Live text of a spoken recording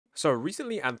So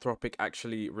recently, Anthropic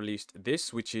actually released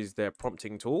this, which is their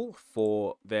prompting tool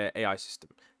for their AI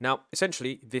system. Now,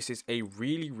 essentially, this is a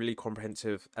really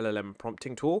comprehensive LLM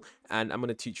prompting tool, and I'm going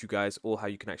to teach you guys all how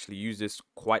you can actually use this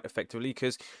quite effectively,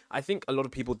 because I think a lot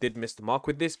of people did miss the mark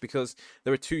with this, because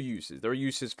there are two uses. There are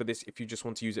uses for this if you just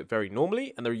want to use it very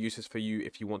normally, and there are uses for you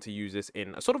if you want to use this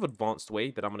in a sort of advanced way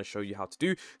that I'm going to show you how to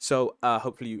do. So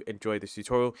hopefully you enjoy this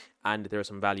tutorial and there is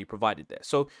some value provided there.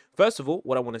 So first of all,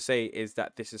 what I want to say is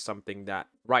that this is something that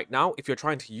right now, if you're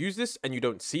trying to use this and you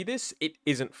don't see this, it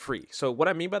isn't free. So what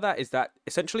I mean by that is that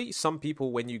essentially some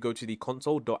people, when you go to the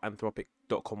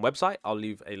console.anthropic.com website, I'll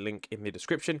leave a link in the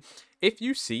description. If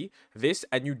you see this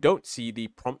and you don't see the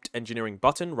prompt engineering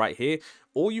button right here,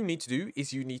 all you need to do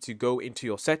is you need to go into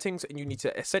your settings and you need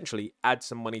to essentially add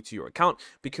some money to your account,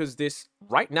 because this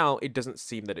right now, it doesn't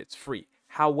seem that it's free.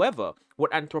 However,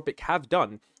 what Anthropic have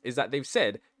done is that they've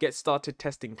said, get started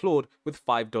testing Claude with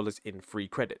 $5 in free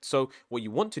credit. So what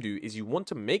you want to do is you want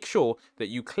to make sure that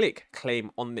you click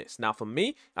claim on this. Now for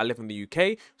me, I live in the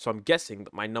UK, so I'm guessing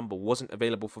that my number wasn't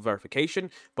available for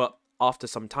verification, but after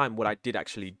some time, what I did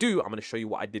actually do, I'm going to show you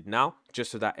what I did now, just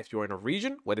so that if you're in a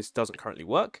region where this doesn't currently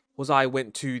work, was I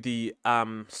went to the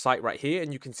site right here,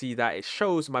 and you can see that it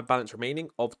shows my balance remaining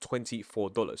of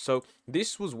 $24. So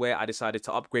this was where I decided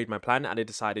to upgrade my plan, and I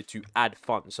decided to add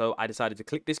funds. So I decided to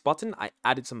click this button, I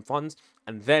added some funds,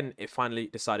 and then it finally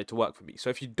decided to work for me.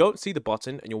 So if you don't see the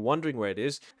button and you're wondering where it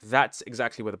is, that's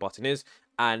exactly where the button is.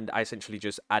 And I essentially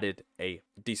just added a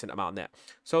decent amount there.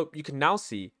 So you can now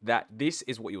see that this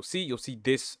is what you'll see. You'll see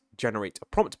this generate a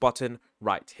prompt button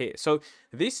right here. So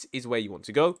this is where you want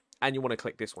to go, and you want to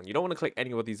click this one. You don't want to click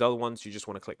any of these other ones. You just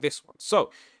want to click this one.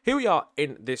 So here we are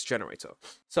in this generator.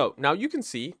 So now you can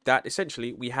see that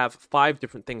essentially we have 5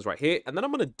 different things right here, and then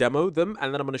I'm going to demo them,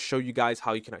 and then I'm going to show you guys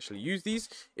how you can actually use these,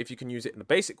 if you can use it in the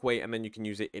basic way, and then you can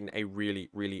use it in a really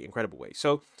incredible way.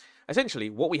 So essentially,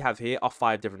 what we have here are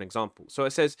 5 different examples. So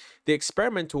it says, the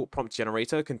experimental prompt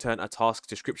generator can turn a task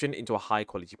description into a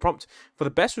high-quality prompt. For the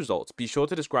best results, be sure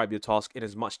to describe your task in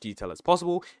as much detail as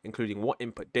possible, including what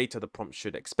input data the prompt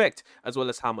should expect, as well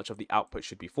as how much of the output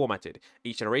should be formatted.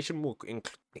 Each generation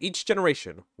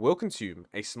will consume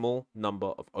a small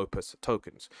number of Opus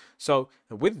tokens. So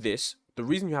with this, the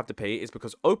reason you have to pay is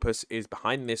because Opus is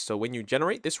behind this. So when you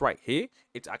generate this right here,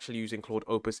 it's actually using Claude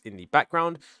Opus in the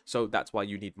background. So that's why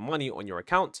you need money on your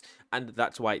account, and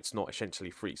that's why it's not essentially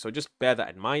free. So just bear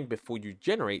that in mind before you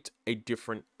generate a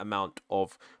different amount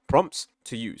of prompts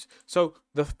to use. So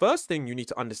the first thing you need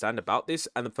to understand about this,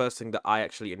 and the first thing that I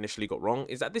actually initially got wrong,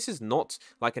 is that this is not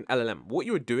like an LLM. What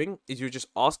you're doing is you're just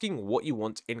asking what you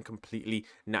want in completely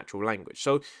natural language.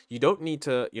 So you don't need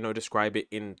to, describe it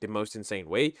in the most insane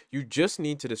way. You just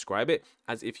need to describe it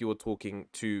as if you were talking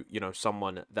to,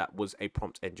 someone that was a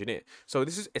prompt engineer. So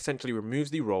this is essentially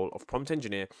removes the role of prompt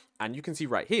engineer, and you can see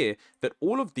right here that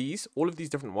all of these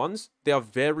different ones, they are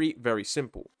very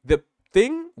simple. The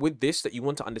thing with this that you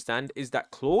want to understand is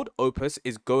that Claude Opus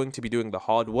is going to be doing the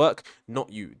hard work,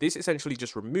 not you. This essentially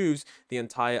just removes the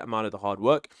entire amount of the hard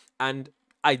work, and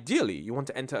ideally, you want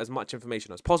to enter as much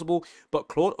information as possible, but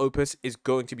Claude Opus is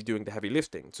going to be doing the heavy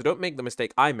lifting. So don't make the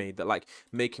mistake I made, that like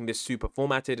making this super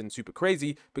formatted and super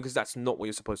crazy, because that's not what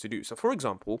you're supposed to do. So for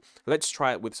example, let's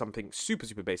try it with something super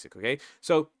basic, okay?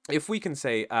 So if we can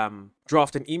say,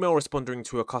 draft an email responding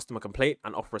to a customer complaint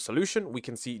and offer a solution, we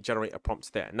can see generate a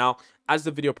prompt there. Now, as the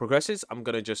video progresses, I'm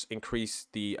going to just increase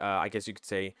the, I guess you could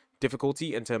say,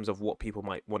 difficulty in terms of what people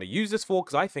might want to use this for,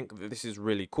 because I think that this is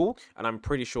really cool, and I'm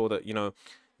pretty sure that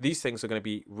these things are going to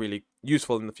be really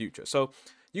useful in the future. So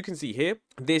you can see here,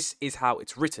 this is how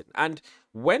it's written, and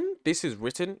when this is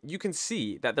written, you can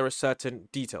see that there are certain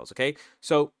details. Okay,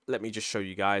 so let me just show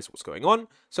you guys what's going on.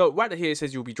 So right here it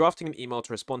says you'll be drafting an email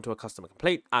to respond to a customer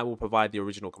complaint. I will provide the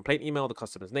original complaint email, the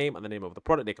customer's name, and the name of the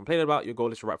product they complained about. Your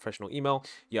goal is to write a professional email,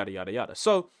 yada.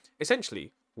 So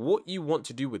essentially, what you want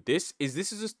to do with this is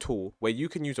a tool where you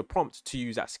can use a prompt to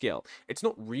use at scale. It's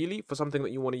not really for something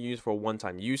that you want to use for a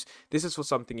one-time use. This is for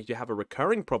something if you have a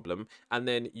recurring problem and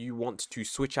then you want to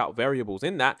switch out variables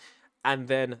in that, and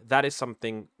then that is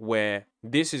something where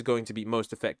this is going to be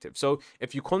most effective. So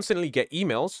if you constantly get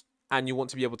emails and you want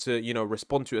to be able to,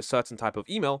 respond to a certain type of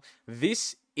email,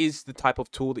 this is the type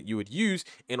of tool that you would use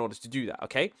in order to do that,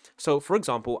 okay? So for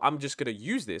example, I'm just going to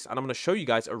use this and I'm going to show you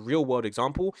guys a real world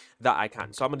example that I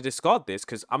can. So I'm going to discard this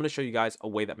because I'm going to show you guys a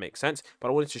way that makes sense, but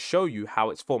I wanted to show you how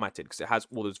it's formatted because it has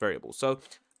all those variables. So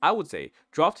I would say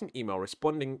draft an email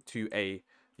responding to a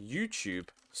YouTube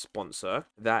sponsor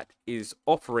that is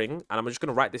offering, and I'm just going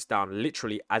to write this down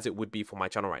literally as it would be for my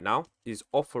channel right now, is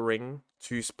offering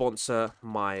to sponsor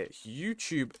my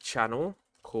YouTube channel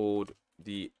called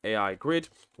the AI grid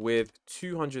with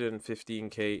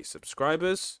 215k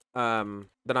subscribers, then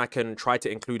I can try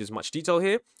to include as much detail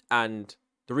here. And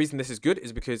the reason this is good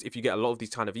is because if you get a lot of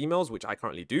these kind of emails, which I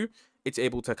currently do, it's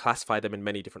able to classify them in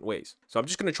many different ways. So I'm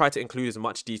just going to try to include as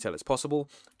much detail as possible.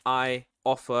 I'm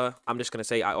just going to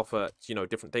say I offer,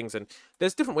 different things, and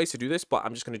there's different ways to do this, but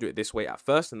I'm just going to do it this way at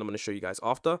first, and I'm going to show you guys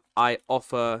after. I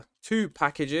offer 2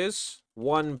 packages,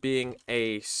 one being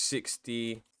a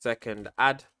 60-second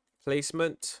ad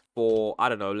placement for, I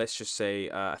don't know, let's just say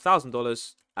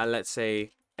 $1,000, and let's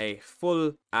say a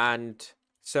full, and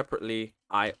separately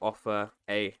I offer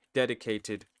a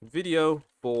dedicated video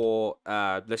for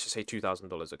let's just say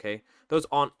 $2,000. Okay, those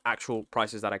aren't actual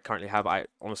prices that I currently have. I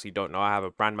honestly don't know. I have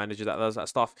a brand manager that does that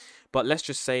stuff, but let's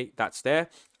just say that's there.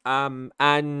 And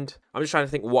I'm just trying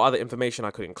to think what other information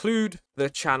I could include. The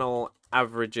channel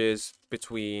averages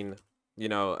between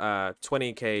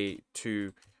 20k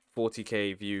to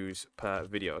 40k views per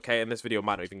video. Okay, and this video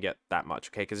might not even get that much,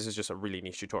 okay, because this is just a really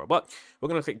niche tutorial. But we're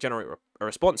going to click generate a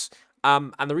response,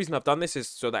 and the reason I've done this is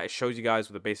so that it shows you guys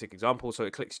with a basic example. So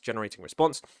it clicks generating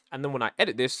response, and then when I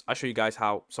edit this, I show you guys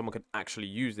how someone can actually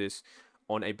use this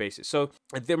on a basis. So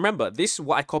remember, this is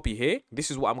what I copy here. This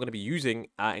is what I'm going to be using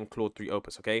in Claude 3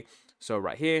 Opus. Okay, so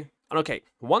right here. And okay,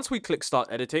 once we click start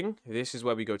editing, this is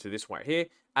where we go to this right here.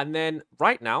 And then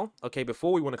right now, okay,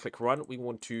 before we want to click run, we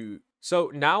want to, so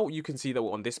now you can see that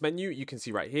we're on this menu. You can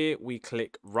see right here, we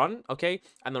click run, okay?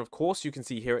 And then of course you can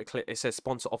see here, it says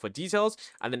sponsor offer details,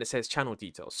 and then it says channel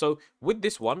details. So with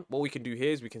this one, what we can do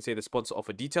here is we can say the sponsor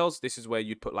offer details. This is where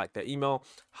you'd put like their email.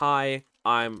 Hi,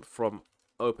 I'm from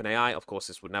OpenAI. Of course,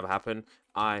 this would never happen.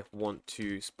 I want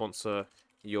to sponsor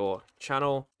your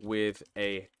channel with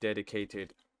a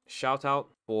dedicated shout out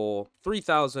for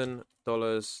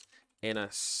 $3,000 in a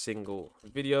single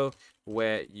video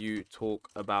where you talk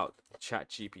about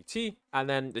ChatGPT. And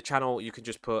then the channel, you can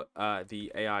just put the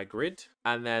AI grid,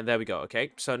 and then there we go.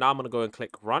 Okay, so now I'm going to go and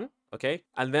click run. Okay,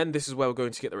 and then this is where we're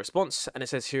going to get the response, and it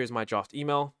says here is my draft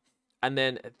email. And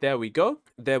then there we go.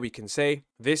 There we can say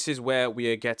this is where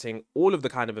we are getting all of the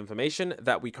kind of information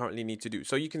that we currently need to do.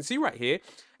 So you can see right here,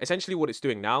 essentially what it's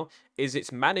doing now is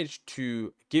it's managed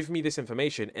to give me this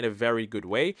information in a very good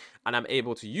way. And I'm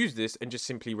able to use this and just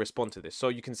simply respond to this. So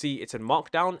you can see it's in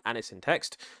Markdown and it's in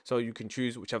text. So you can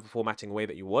choose whichever formatting way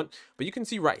that you want. But you can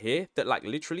see right here that like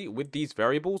literally with these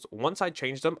variables, once I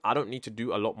change them, I don't need to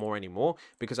do a lot more anymore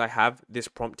because I have this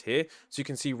prompt here. So you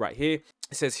can see right here,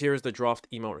 it says here is the draft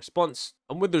email response.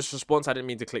 And with this response, I didn't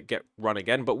mean to click get run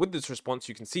again, but with this response,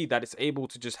 you can see that it's able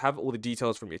to just have all the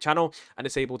details from your channel, and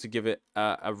it's able to give it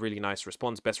a really nice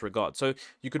response, best regard. So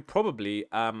you could probably,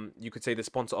 you could say the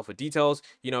sponsor offer details,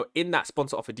 in that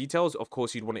sponsor offer details, of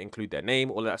course, you'd want to include their name,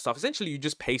 all of that stuff. Essentially, you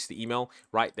just paste the email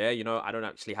right there. I don't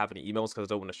actually have any emails because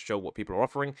I don't want to show what people are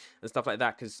offering and stuff like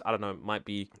that, because I don't know, it might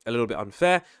be a little bit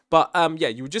unfair. But yeah,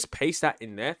 you would just paste that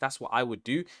in there. That's what I would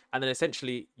do. And then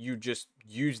essentially you just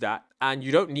use that, and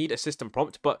you don't need a system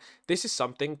prompt, but this is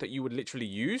something that you would literally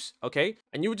use, okay?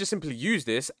 And you would just simply use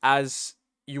this as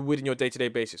you would in your day-to-day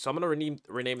basis. So I'm going to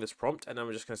rename this prompt, and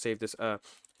I'm just going to save this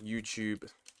YouTube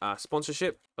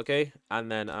sponsorship, okay?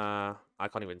 And then I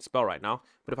can't even spell right now,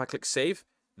 but if I click save,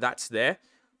 that's there.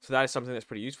 So that is something that's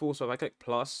pretty useful. So if I click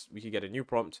plus, we could get a new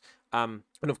prompt. And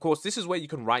of course, this is where you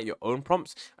can write your own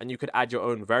prompts, and you could add your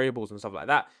own variables and stuff like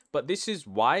that. But this is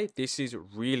why this is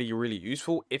really, really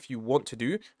useful if you want to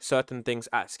do certain things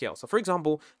at scale. So for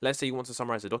example, let's say you want to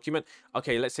summarize a document.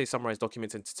 Okay, let's say summarize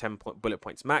documents into 10 bullet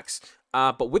points max.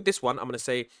 But with this one, I'm going to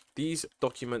say these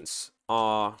documents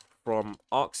are from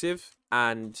Arxiv,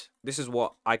 and this is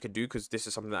what I could do because this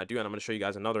is something that I do, and I'm going to show you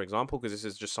guys another example because this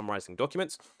is just summarizing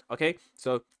documents. Okay,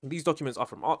 so these documents are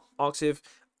from Arxiv,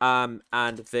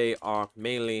 and they are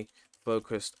mainly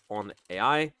focused on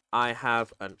AI. I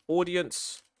have an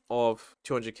audience of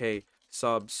 200k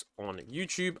subs on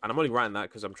YouTube, and I'm only writing that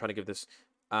because I'm trying to give this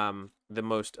the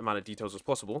most amount of details as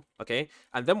possible. Okay,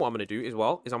 and then what I'm going to do as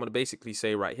well is I'm going to basically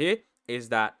say right here is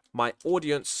that my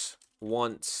audience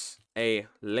wants a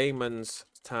layman's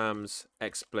terms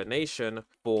explanation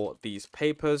for these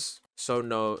papers, so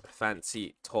no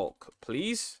fancy talk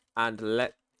please, and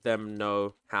let them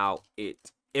know how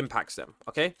it impacts them.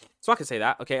 Okay, so I can say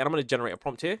that. Okay, and I'm going to generate a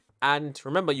prompt here, and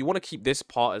remember, you want to keep this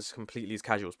part as completely as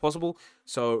casual as possible.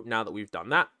 So now that we've done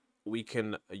that, we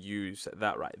can use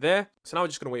that right there. So now we're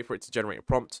just going to wait for it to generate a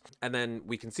prompt, and then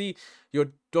we can see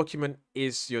your document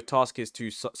is, your task is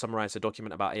to summarize a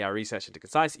document about AI research into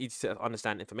concise, easy to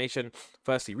understand information.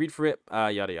 Firstly, read through it,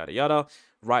 yada, yada, yada.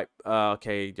 Right,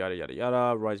 okay, yada, yada,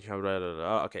 yada, right, yada,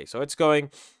 yada. Okay, so it's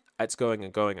going. It's going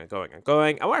and going and going and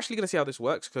going. And we're actually going to see how this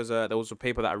works because there was a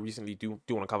paper that I recently do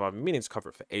want to cover. I've been meaning to cover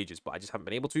it for ages, but I just haven't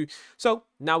been able to. So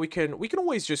now we can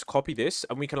always just copy this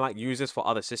and we can like use this for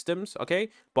other systems, okay?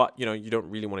 But you know, you don't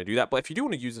really want to do that. But if you do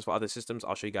want to use this for other systems,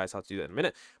 I'll show you guys how to do that in a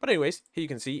minute. But anyways, here you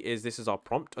can see is this is our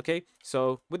prompt, okay?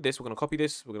 So with this, we're going to copy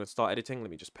this. We're going to start editing.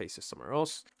 Let me just paste this somewhere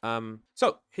else.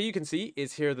 So here you can see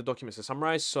is here are the documents to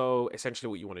summarize. So essentially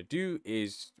what you want to do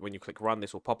is when you click run,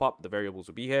 this will pop up. The variables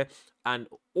will be here. And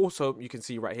also you can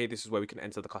see right here, this is where we can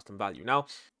enter the custom value. Now,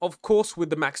 of course, with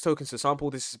the max tokens to sample,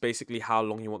 this is basically how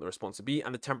long you want the response to be.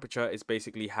 And the temperature is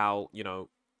basically how, you know,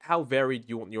 how varied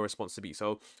you want your response to be.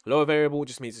 So lower variable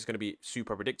just means it's going to be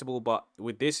super predictable. But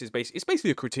with this is it's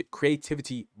basically a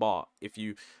creativity bar, if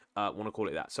you want to call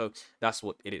it that. So that's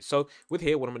what it is. So with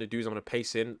here, what I'm going to do is I'm going to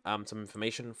paste in some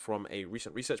information from a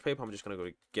recent research paper. I'm just going to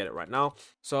go get it right now.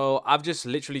 So I've just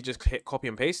literally just hit copy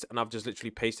and paste, and I've just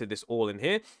literally pasted this all in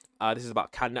here. This is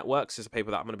about CAD networks. This is a paper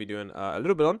that I'm going to be doing a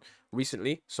little bit on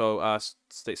recently. So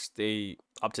stay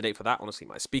up to date for that. Honestly,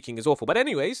 my speaking is awful. But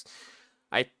anyways,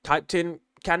 I typed in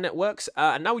CAD networks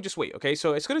and now we just wait. Okay,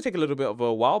 so it's going to take a little bit of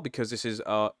a while because this is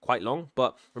quite long.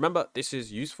 But remember, this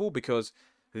is useful because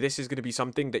this is going to be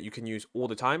something that you can use all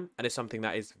the time, and it's something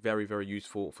that is very, very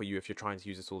useful for you if you're trying to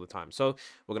use this all the time. So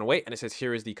we're going to wait, and it says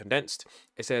here is the condensed.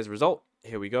 It says result.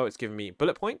 Here we go. It's giving me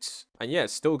bullet points, and yeah,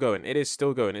 it's still going. It is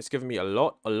still going. It's giving me a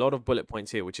lot of bullet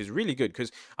points here, which is really good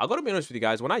because I got to be honest with you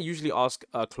guys. When I usually ask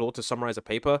Claude to summarize a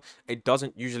paper, it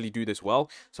doesn't usually do this well.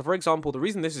 So for example, the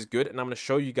reason this is good, and I'm going to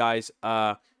show you guys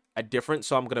a different,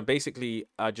 so I'm going to basically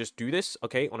just do this,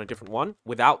 okay, on a different one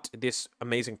without this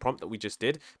amazing prompt that we just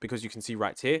did, because you can see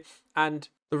right here. And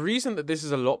the reason that this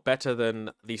is a lot better than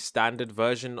the standard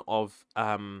version of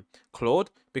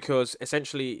Claude, because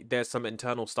essentially there's some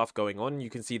internal stuff going on. You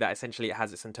can see that essentially it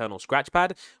has its internal scratch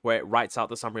pad where it writes out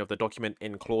the summary of the document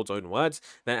in Claude's own words.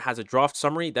 Then it has a draft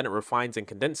summary. Then it refines and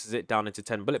condenses it down into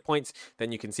 10 bullet points.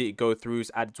 Then you can see it go through,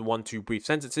 adds 1-2 brief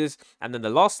sentences. And then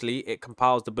lastly, it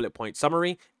compiles the bullet point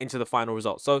summary into the final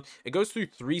result. So it goes through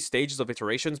 3 stages of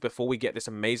iterations before we get this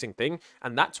amazing thing.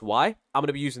 And that's why I'm going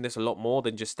to be using this a lot more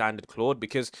than just standard Claude,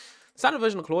 because the standard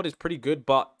version of Claude is pretty good,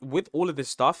 but with all of this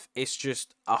stuff, it's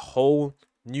just a whole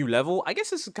new level. I guess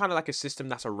this is kind of like a system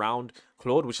that's around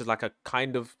Claude, which is like a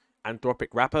kind of Anthropic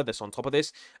wrapper that's on top of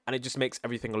this, and it just makes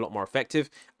everything a lot more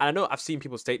effective. And I know I've seen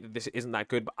people state that this isn't that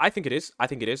good, but I think it is. I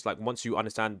think it is, like, once you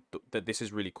understand that this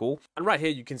is really cool. And right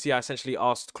here you can see I essentially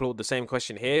asked Claude the same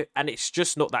question here, and it's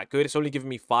just not that good. It's only giving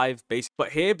me 5 basic,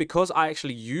 but here, because I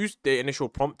actually used the initial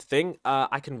prompt thing,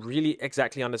 I can really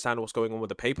exactly understand what's going on with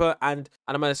the paper. And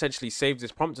I'm gonna essentially save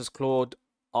this prompt as Claude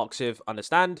arxiv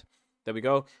understand. There we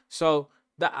go. So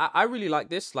that I really like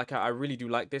this. Like, I really do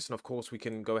like this. And of course we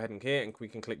can go ahead and here and we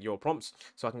can click your prompts.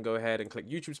 So I can go ahead and click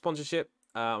YouTube sponsorship.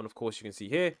 And of course you can see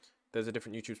here there's a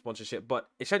different YouTube sponsorship. But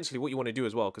essentially what you want to do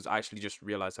as well, because I actually just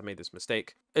realized I made this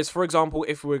mistake, is, for example,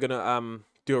 if we're gonna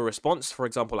do a response, for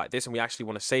example, like this, and we actually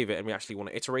want to save it and we actually want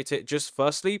to iterate it, just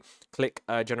firstly click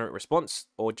generate response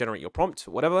or generate your prompt,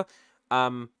 whatever.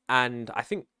 And I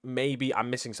think maybe I'm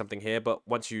missing something here, but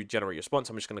once you generate your response,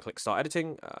 I'm just going to click start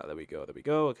editing. There we go. There we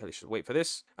go. Okay, let's just wait for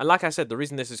this. And like I said, the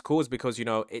reason this is cool is because, you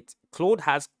know, Claude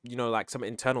has, you know, like some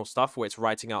internal stuff where it's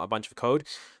writing out a bunch of code,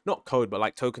 not code, but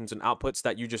like tokens and outputs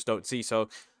that you just don't see. So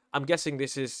I'm guessing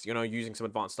this is, you know, using some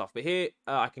advanced stuff, but here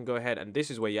I can go ahead, and this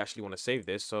is where you actually want to save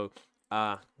this. So,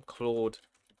 Claude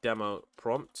demo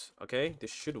prompt. Okay, this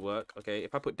should work. Okay,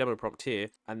 if I put demo prompt here,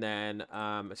 and then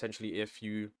essentially if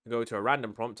you go to a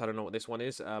random prompt, I don't know what this one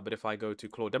is, but if I go to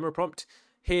Claude demo prompt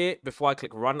here, before I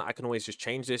click run, I can always just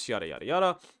change this, yada yada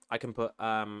yada. I can put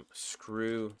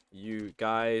screw you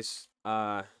guys,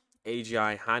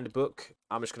 AGI handbook.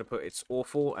 I'm just gonna put it's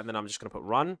awful, and then I'm just gonna put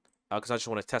run, because I just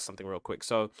want to test something real quick.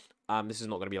 So this is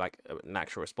not gonna be like an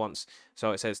actual response.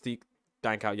 So it says the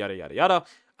dank out, yada yada yada.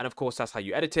 And of course, that's how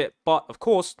you edit it. But of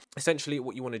course, essentially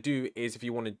what you want to do is, if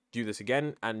you want to do this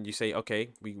again and you say, okay,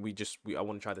 I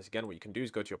want to try this again, what you can do is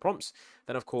go to your prompts.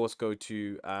 Then of course, go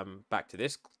to back to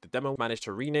this, the demo, manage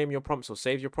to rename your prompts or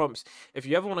save your prompts. If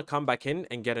you ever want to come back in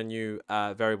and get a new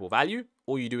variable value,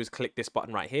 all you do is click this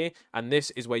button right here, and this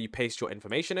is where you paste your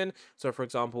information in. So for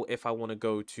example, if I want to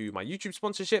go to my YouTube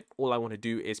sponsorship, all I want to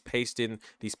do is paste in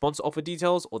the sponsor offer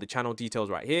details or the channel details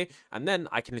right here, and then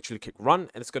I can literally click run,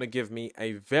 and it's going to give me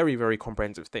a very, very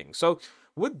comprehensive thing. So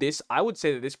with this, I would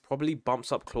say that this probably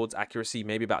bumps up Claude's accuracy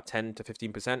maybe about 10 to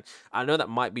 15%. I know that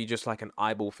might be just like an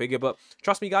eyeball figure, but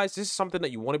trust me guys, this is something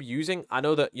that you want to be using. I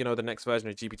know that, you know, the next version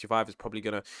of GPT-5 is probably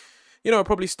going to you know,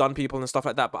 probably stun people and stuff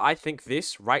like that. But I think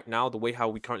this right now, the way how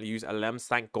we currently use LLMs,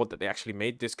 thank God that they actually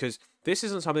made this, because this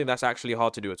isn't something that's actually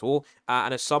hard to do at all.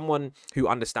 And as someone who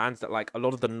understands that like a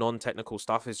lot of the non-technical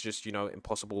stuff is just, you know,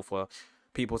 impossible for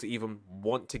people to even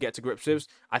want to get to grips with,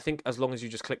 I think as long as you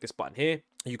just click this button here,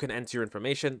 you can enter your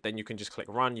information, then you can just click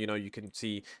run, you know, you can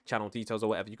see channel details or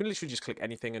whatever. You can literally just click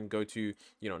anything and go to,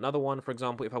 you know, another one. For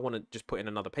example, if I want to just put in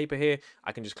another paper here,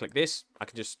 I can just click this, I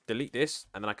can just delete this,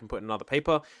 and then I can put in another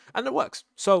paper, and it works.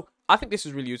 So I think this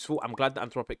is really useful. I'm glad that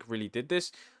Anthropic really did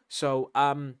this. So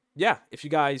yeah, if you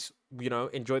guys, you know,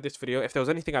 enjoyed this video, if there was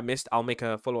anything I missed, I'll make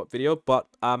a follow-up video. But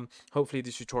hopefully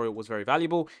this tutorial was very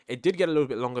valuable. It did get a little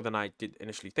bit longer than I did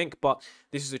initially think, but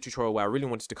this is a tutorial where I really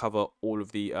wanted to cover all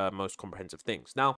of the most comprehensive things. Now,